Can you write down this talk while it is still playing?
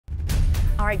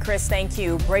All right, Chris, thank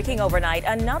you. Breaking overnight,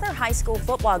 another high school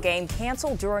football game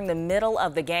canceled during the middle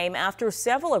of the game after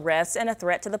several arrests and a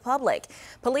threat to the public.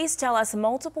 Police tell us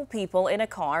multiple people in a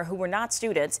car who were not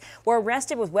students were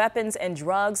arrested with weapons and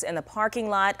drugs in the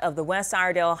parking lot of the West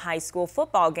Iredell High School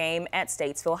football game at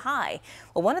Statesville High.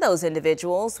 Well, one of those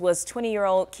individuals was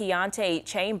 20-year-old Keontae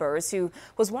Chambers, who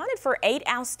was wanted for 8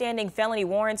 outstanding felony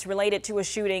warrants related to a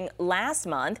shooting last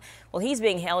month. Well, he's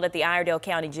being held at the Iredell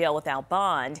County Jail without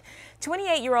bond.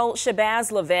 28-year-old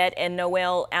Shabazz Levet and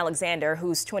Noel Alexander,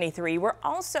 who's 23, were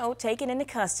also taken into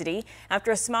custody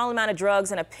after a small amount of drugs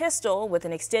and a pistol with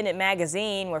an extended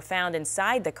magazine were found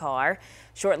inside the car.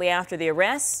 Shortly after the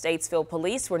arrest, Statesville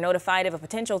police were notified of a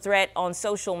potential threat on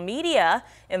social media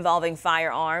involving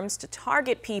firearms to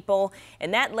target people,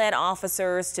 and that led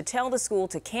officers to tell the school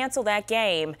to cancel that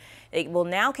game. It will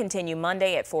now continue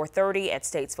Monday at 4:30 at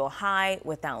Statesville High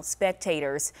without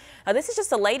spectators. This is just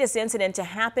the latest incident to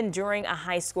happen during a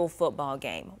high school football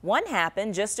game. One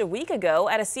happened just a week ago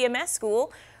at a CMS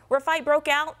school where a fight broke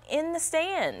out in the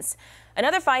stands.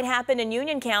 Another fight happened in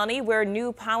Union County where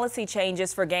new policy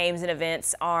changes for games and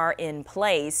events are in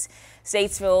place.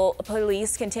 Statesville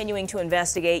police continuing to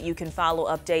investigate. You can follow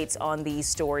updates on these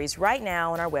stories right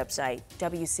now on our website,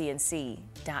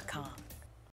 WCNC.com.